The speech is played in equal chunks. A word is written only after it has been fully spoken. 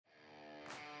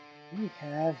We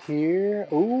have here,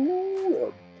 ooh,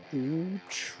 a blue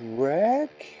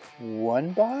Trek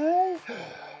 1x?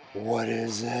 What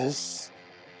is this?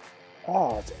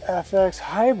 Oh, it's FX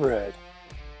Hybrid.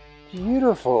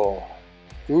 Beautiful.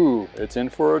 Ooh, it's in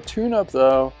for a tune-up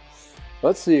though.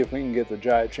 Let's see if we can get the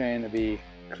drivetrain to be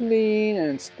clean and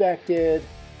inspected.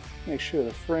 Make sure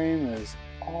the frame is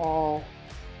all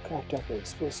cracked up as it's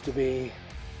supposed to be.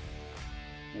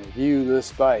 Review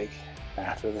this bike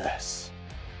after this.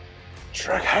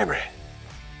 Trek Hybrid.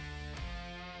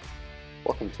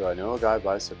 Welcome to I Know a Guy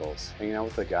Bicycles, hanging out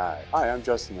with the guy. Hi, I'm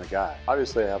Justin the Guy.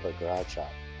 Obviously I have a garage shop.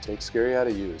 Take scary how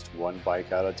to use one bike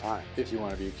at a time. If you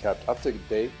want to be kept up to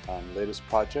date on latest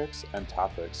projects and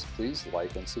topics, please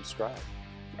like and subscribe.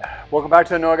 Welcome back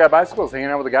to I Know a Guy Bicycles, hanging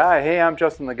out with the guy. Hey, I'm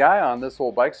Justin the Guy on this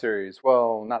old bike series.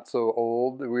 Well, not so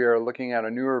old. We are looking at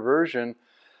a newer version,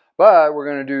 but we're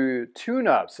going to do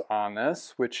tune-ups on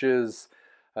this, which is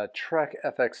a Trek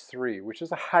FX3, which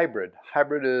is a hybrid.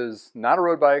 Hybrid is not a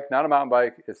road bike, not a mountain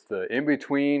bike. It's the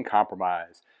in-between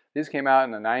compromise. These came out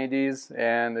in the 90s,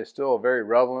 and they're still very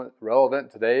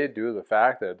relevant today due to the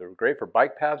fact that they're great for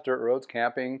bike paths, dirt roads,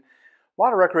 camping, a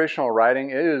lot of recreational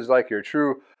riding. It is like your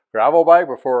true gravel bike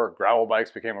before gravel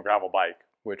bikes became a gravel bike,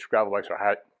 which gravel bikes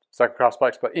are cyclocross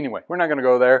bikes. But anyway, we're not going to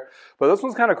go there. But this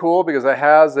one's kind of cool because it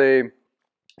has a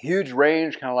huge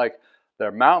range, kind of like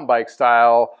their mountain bike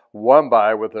style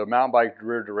 1x with a mountain bike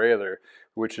rear derailleur,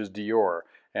 which is Dior.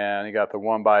 And you got the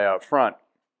 1x out front.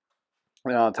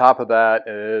 And on top of that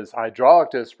is hydraulic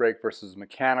disc brake versus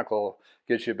mechanical,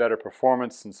 gets you better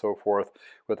performance and so forth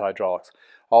with hydraulics.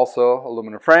 Also,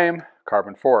 aluminum frame,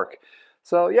 carbon fork.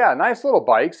 So yeah, nice little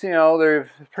bikes, you know, they're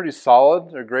pretty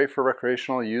solid. They're great for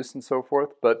recreational use and so forth.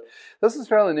 But this is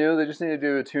fairly new. They just need to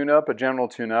do a tune-up, a general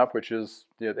tune-up, which is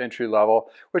the entry level,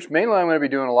 which mainly I'm going to be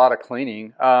doing a lot of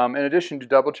cleaning. In addition to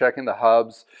double checking the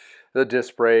hubs, the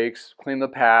disc brakes, clean the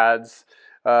pads,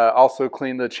 also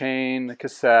clean the chain, the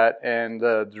cassette, and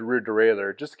the rear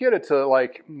derailleur. Just get it to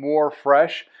like more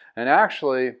fresh. And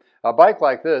actually, a bike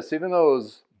like this, even though it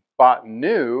was bought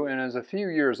new and is a few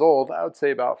years old, I would say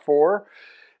about 4,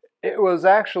 it was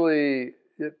actually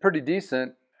pretty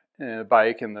decent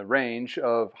bike in the range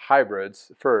of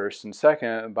hybrids first, and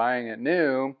second, buying it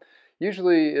new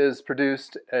usually is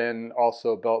produced and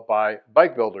also built by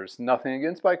bike builders. Nothing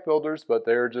against bike builders, but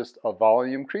they're just a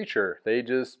volume creature. They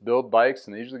just build bikes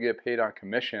and they usually get paid on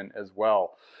commission as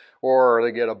well, or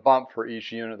they get a bump for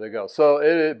each unit they go. So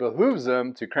it behooves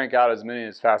them to crank out as many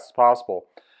as fast as possible.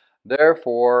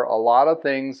 Therefore, a lot of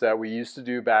things that we used to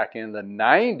do back in the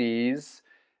 90s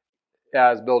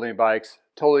as building bikes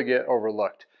totally get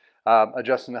overlooked.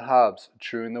 Adjusting the hubs,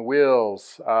 truing the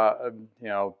wheels,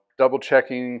 double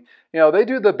checking, they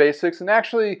do the basics. And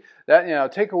actually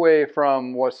that, take away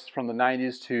from what's from the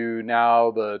 90s to now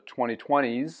the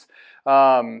 2020s,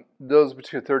 those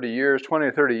between 30 years, 20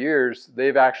 or 30 years,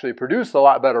 they've actually produced a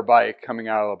lot better bike coming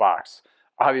out of the box.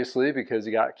 Obviously, because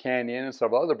you got Canyon and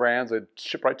several other brands that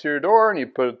ship right to your door and you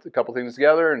put a couple things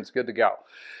together and it's good to go.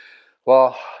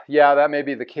 Well, yeah, that may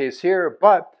be the case here,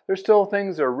 but there's still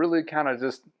things that are really kind of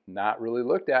just not really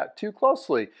looked at too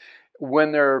closely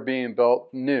when they're being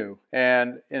built new.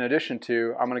 And in addition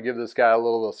to, I'm going to give this guy a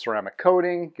little ceramic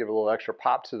coating, give a little extra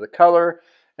pop to the color,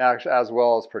 as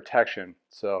well as protection.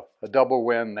 So a double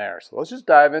win there. So let's just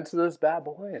dive into this bad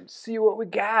boy and see what we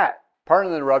got.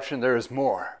 Pardon the interruption, there is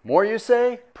more. More you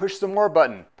say? Push the more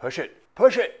button. Push it.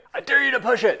 Push it. I dare you to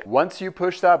push it. Once you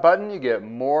push that button, you get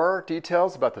more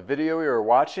details about the video you're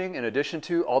watching, in addition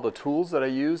to all the tools that I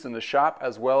use in the shop,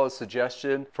 as well as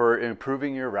suggestion for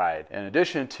improving your ride. In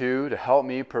addition to help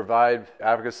me provide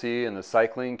advocacy in the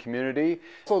cycling community,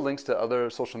 also links to other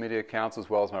social media accounts as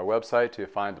well as my website to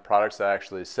find the products I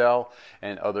actually sell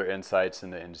and other insights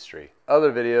in the industry.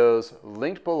 Other videos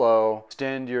linked below.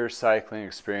 Extend your cycling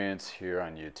experience here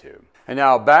on YouTube. And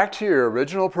now back to your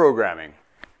original programming.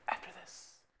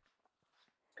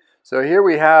 So here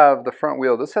we have the front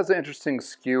wheel. This has an interesting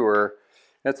skewer.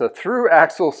 It's a through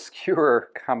axle skewer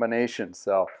combination.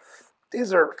 So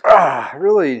these are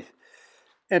really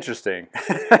interesting.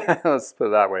 Let's put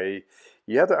it that way.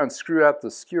 You have to unscrew out the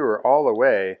skewer all the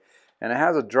way, and it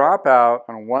has a dropout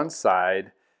on one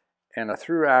side and a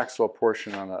through axle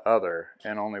portion on the other,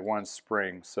 and only one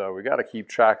spring. So we got to keep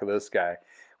track of this guy,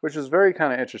 which is very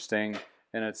kind of interesting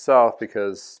in itself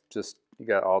because just you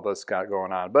got all this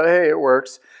going on. But hey, it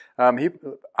works. He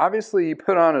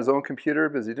put on his own computer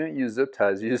because he didn't use zip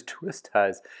ties, he used twist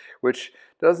ties, which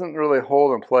doesn't really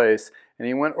hold in place. And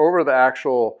he went over the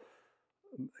actual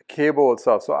cable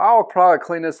itself. So I'll probably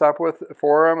clean this up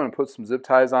for him and put some zip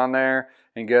ties on there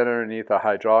and get underneath a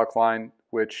hydraulic line.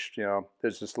 which, you know,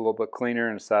 is just a little bit cleaner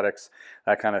in aesthetics,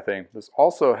 that kind of thing. This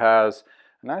also has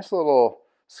a nice little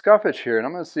scuffage here, and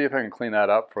I'm going to see if I can clean that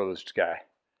up for this guy.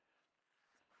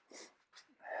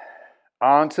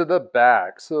 Onto the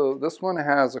back. So this one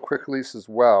has a quick release as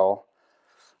well,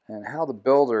 and how the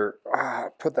builder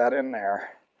put that in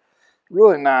there,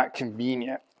 really not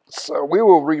convenient. So we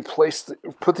will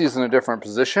put these in a different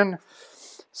position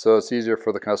so it's easier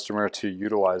for the customer to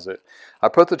utilize it. I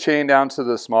put the chain down to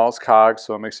the smallest cog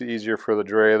so it makes it easier for the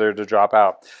derailleur to drop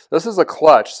out. This is a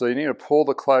clutch, so you need to pull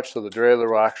the clutch so the derailleur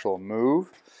will actually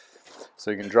move.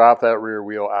 So you can drop that rear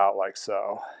wheel out like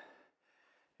so.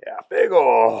 Yeah, big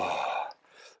ol',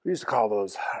 we used to call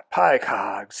those pie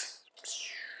cogs.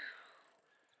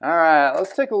 All right,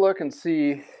 let's take a look and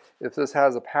see if this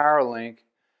has a power link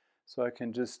so I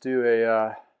can just do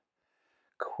a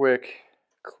quick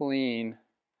clean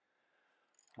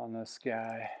on this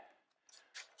guy.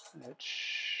 It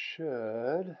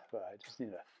should, but I just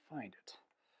need to find it.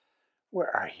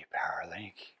 Where are you, power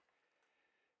link?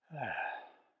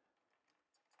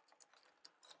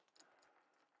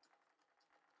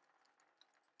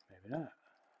 Maybe not.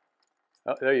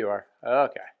 Oh, there you are.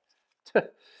 Okay. I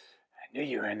knew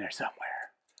you were in there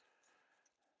somewhere.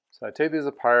 So I take these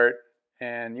apart,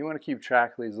 and you want to keep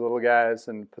track of these little guys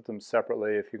and put them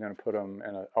separately if you're going to put them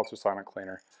in an ultrasonic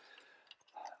cleaner.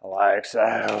 Like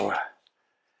so.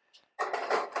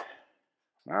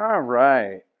 All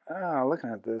right. Oh, looking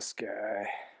at this guy.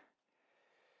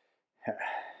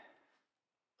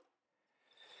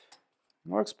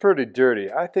 Looks pretty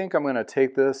dirty. I think I'm going to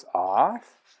take this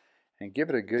off and give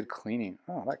it a good cleaning.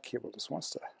 Oh, that cable just wants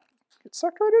to get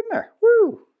sucked right in there.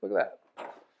 Woo! Look at that.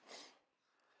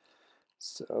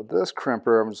 So this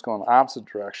crimper, I'm just going the opposite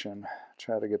direction.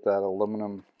 Try to get that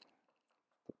aluminum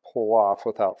to pull off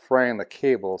without fraying the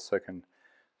cable so I can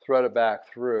thread it back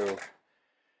through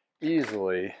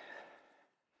easily.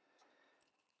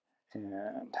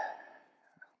 And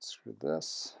screw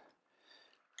this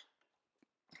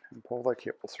and pull that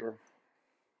cable through.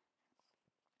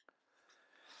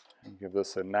 And give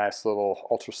this a nice little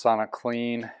ultrasonic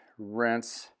clean,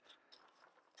 rinse.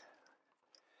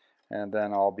 And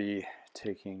then I'll be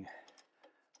taking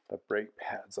the brake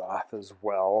pads off as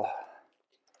well.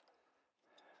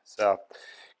 So,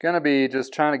 gonna be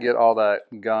just trying to get all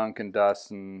that gunk and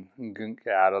dust and gunk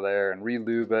out of there and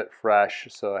re-lube it fresh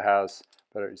so it has,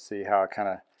 better you see how it kind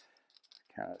of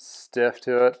stiff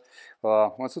to it.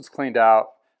 Well, once it's cleaned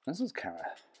out, this is kind of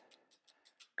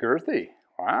girthy.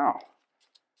 Wow,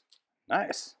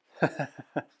 nice.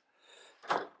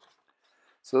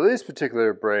 So these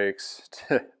particular brakes,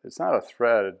 it's not a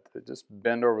thread, they just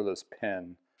bend over this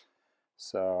pin.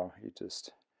 So you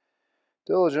just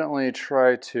diligently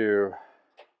try to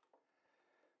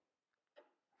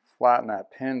flatten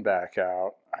that pin back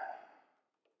out.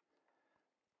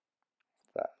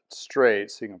 That straight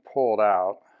so you can pull it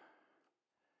out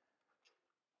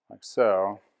like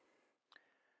so.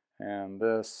 And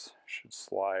this should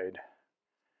slide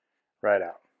right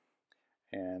out.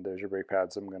 And there's your brake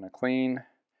pads I'm going to clean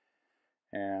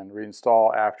and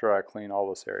reinstall after I clean all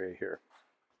this area here.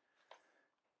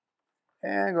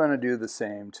 And I'm going to do the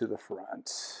same to the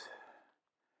front.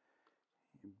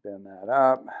 Bend that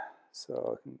up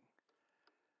so it can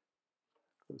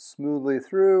go smoothly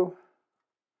through,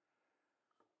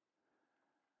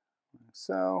 like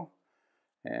so,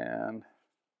 and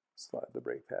slide the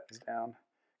brake pads down.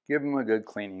 Give them a good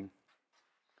cleaning.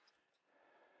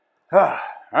 All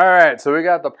right, so we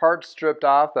got the parts stripped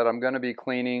off that I'm going to be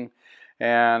cleaning,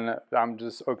 and I'm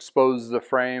just exposed the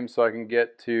frame so I can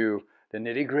get to the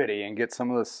nitty gritty and get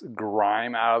some of this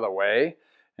grime out of the way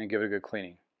and give it a good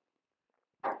cleaning.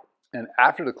 And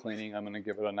after the cleaning, I'm going to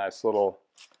give it a nice little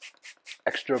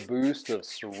extra boost of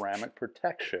ceramic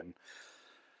protection.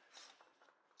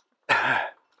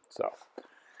 So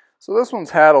this one's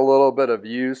had a little bit of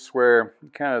use where you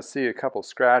kind of see a couple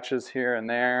scratches here and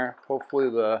there. Hopefully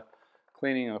the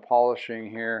cleaning and the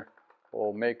polishing here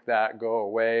will make that go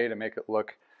away to make it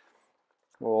look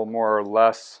a little more or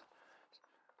less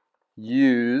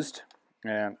used.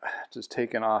 And just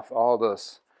taking off all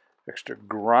this extra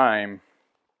grime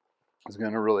is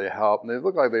going to really help. And they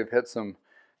look like they've hit some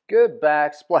good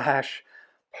backsplash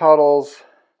puddles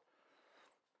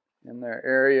in their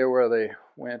area where they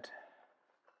went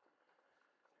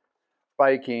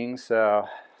biking. So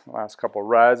the last couple of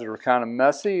rides were kind of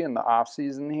messy in the off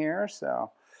season here,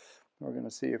 so we're going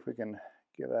to see if we can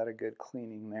give that a good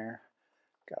cleaning there.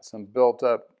 Got some built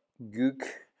up gook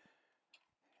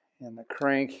in the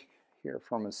crank here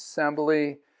from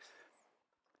assembly,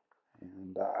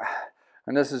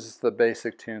 and this is just the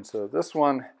basic tune. So this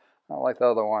one, not like the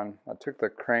other one, I took the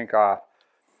crank off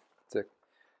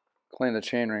clean the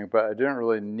chainring, but I didn't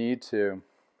really need to.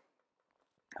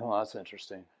 Oh, that's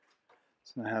interesting.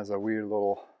 So it has a weird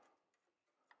little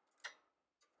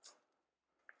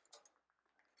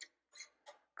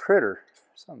critter,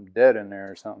 something dead in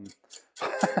there or something.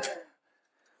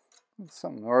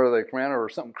 Something, or they ran over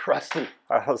something crusty.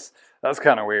 That's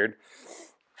kind of weird.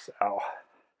 So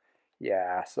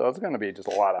yeah, so it's going to be just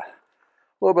a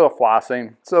little bit of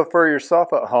flossing. So for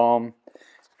yourself at home,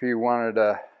 if you wanted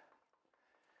to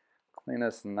clean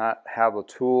this and not have the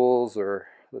tools or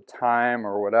the time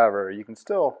or whatever, you can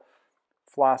still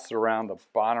floss around the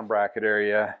bottom bracket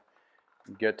area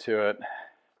and get to it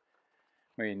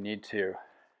when you need to,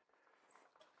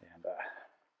 and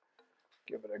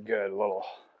give it a good little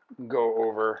go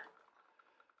over.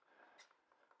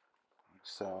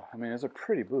 So, I mean, it's a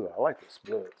pretty blue. I like this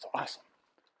blue. It's awesome.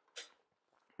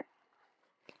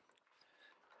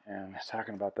 And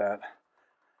talking about that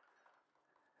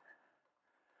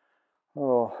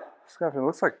little stuff, it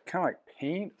looks like kind of like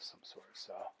paint of some sort.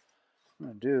 So, what I'm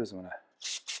going to do is I'm going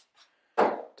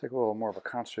to take a little more of a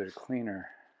concentrated cleaner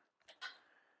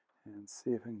and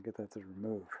see if I can get that to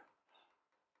remove.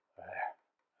 There.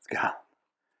 It's gone.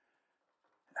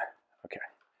 Okay.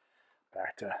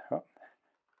 Back to, oh.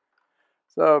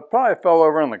 So it probably fell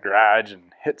over in the garage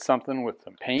and hit something with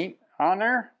some paint on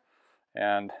there.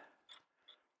 And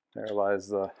there lies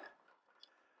the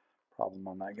problem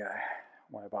on that guy.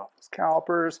 Wipe off his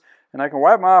calipers. And I can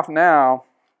wipe them off now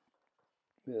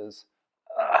because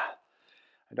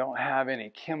I don't have any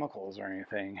chemicals or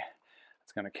anything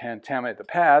that's going to contaminate the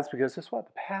pads, because guess what?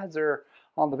 The pads are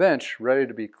on the bench ready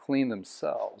to be cleaned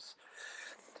themselves.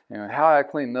 And how I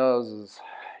clean those is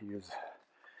use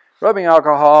rubbing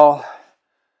alcohol,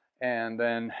 and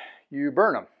then you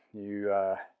burn them. You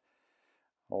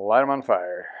light them on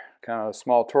fire. Kind of a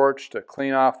small torch to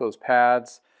clean off those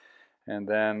pads, and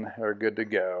then they're good to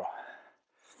go.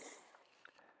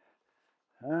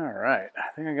 All right,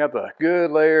 I think I got the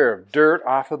good layer of dirt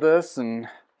off of this, and a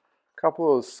couple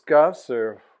of those scuffs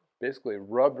are basically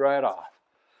rubbed right off.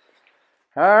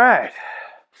 All right,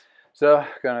 so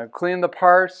gonna clean the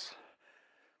parts,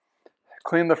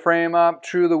 clean the frame up,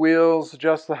 true the wheels,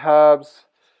 adjust the hubs,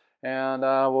 and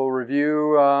we'll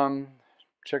review,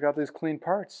 check out these clean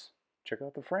parts, check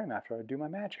out the frame after I do my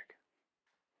magic.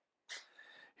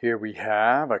 Here we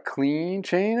have a clean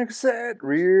chain of cassette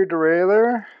rear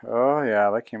derailleur. Oh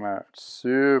yeah, that came out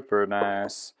super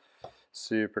nice,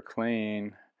 super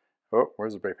clean. Oh,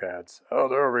 where's the brake pads? Oh,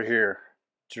 they're over here,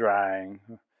 drying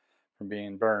from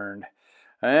being burned.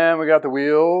 And we got the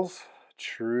wheels,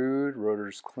 trued,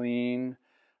 rotors clean,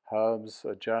 hubs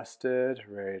adjusted,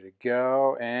 ready to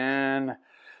go. And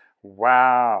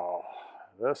wow,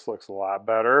 this looks a lot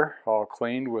better, all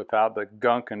cleaned without the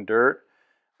gunk and dirt.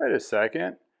 Wait a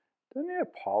second. Didn't I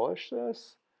polish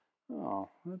this? Oh,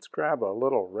 let's grab a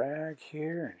little rag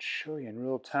here and show you in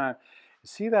real time. You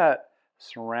see that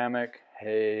ceramic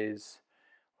haze?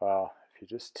 Well, if you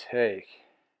just take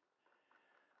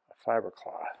a fiber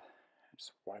cloth,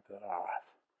 just wipe that off.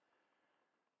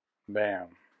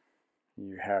 Bam.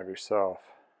 You have yourself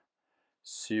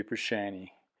super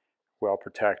shiny, well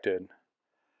protected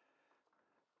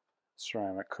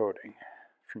ceramic coating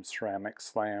from Ceramic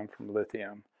Slam from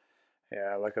lithium.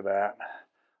 Yeah, look at that.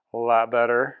 A lot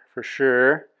better for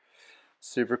sure.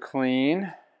 Super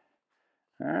clean.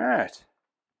 All right.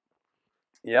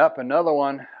 Yep, another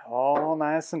one. All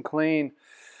nice and clean.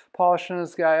 Polishing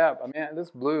this guy up. I mean,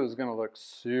 this blue is going to look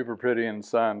super pretty in the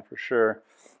sun for sure.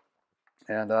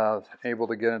 And able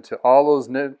to get into all those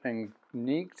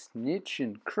niche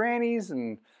and crannies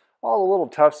and all the little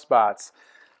tough spots.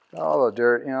 All the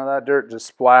dirt, you know, that dirt just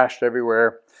splashed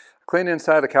everywhere. Clean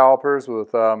inside the calipers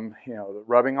with, you know, the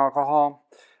rubbing alcohol.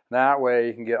 That way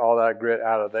you can get all that grit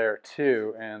out of there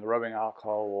too, and the rubbing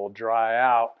alcohol will dry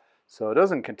out so it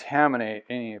doesn't contaminate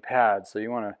any pads. So you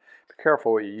want to be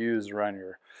careful what you use around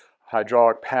your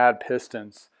hydraulic pad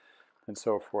pistons and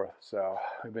so forth. So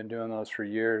we've been doing those for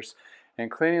years. And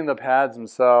cleaning the pads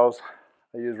themselves,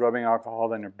 I use rubbing alcohol,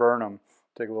 then you burn them.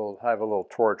 Have a little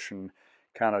torch and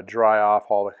kind of dry off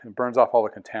it burns off all the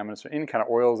contaminants or any kind of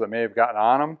oils that may have gotten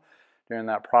on them during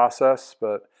that process.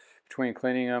 But between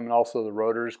cleaning them and also the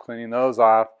rotors, cleaning those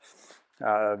off,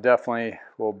 definitely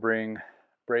will bring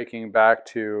braking back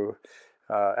to,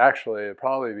 actually it'd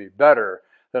probably be better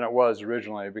than it was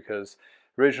originally, because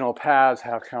original pads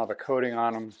have kind of a coating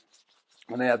on them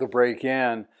when they have to brake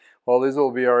in. Well, these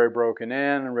will be already broken in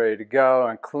and ready to go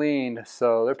and cleaned,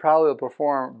 so they probably will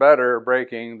perform better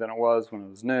braking than it was when it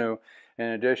was new. In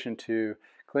addition to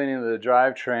cleaning the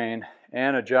drivetrain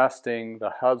and adjusting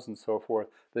the hubs and so forth,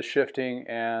 the shifting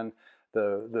and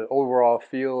the overall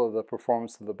feel of the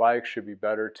performance of the bike should be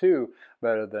better too,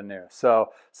 better than new.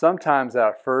 So sometimes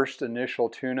that first initial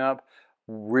tune-up,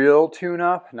 real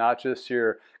tune-up, not just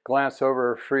your glance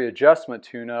over free adjustment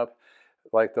tune-up,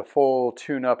 like the full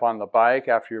tune-up on the bike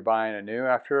after you're buying a new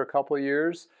after a couple of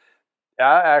years,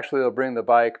 that actually will bring the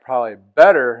bike probably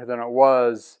better than it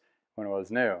was when it was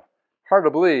new. Hard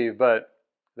to believe, but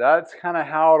that's kind of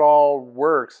how it all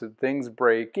works. Things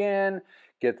break in,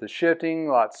 get the shifting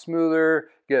a lot smoother,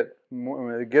 get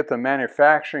the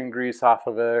manufacturing grease off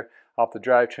of there, off the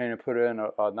drivetrain, and put in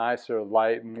a nicer,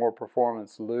 light, more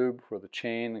performance lube for the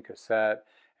chain, the cassette,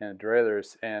 and the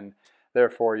derailleurs, and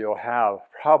therefore you'll have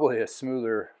probably a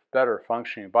smoother, better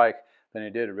functioning bike than you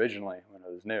did originally when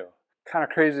it was new. Kind of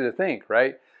crazy to think,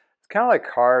 right? It's kind of like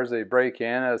cars. They break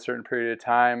in at a certain period of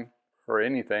time, or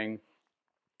anything.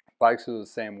 Bikes are the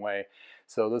same way.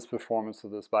 So this performance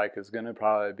of this bike is going to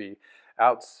probably be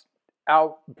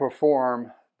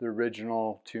outperform the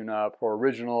original tune-up or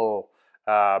original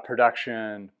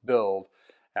production build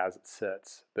as it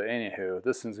sits. But anywho,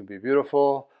 this one's going to be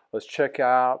beautiful. Let's check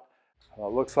out what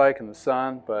it looks like in the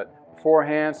sun. But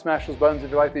beforehand, smash those buttons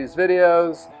if you like these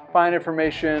videos. Find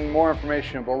information, more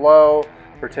information below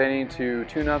pertaining to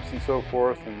tune-ups and so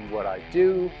forth and what I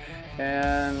do.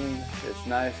 And it's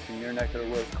nice in your neck of the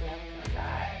woods. Go out for a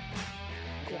ride.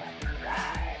 Go out for a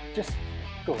ride. Just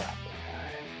go out for a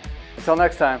ride. Until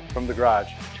next time, from the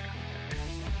garage.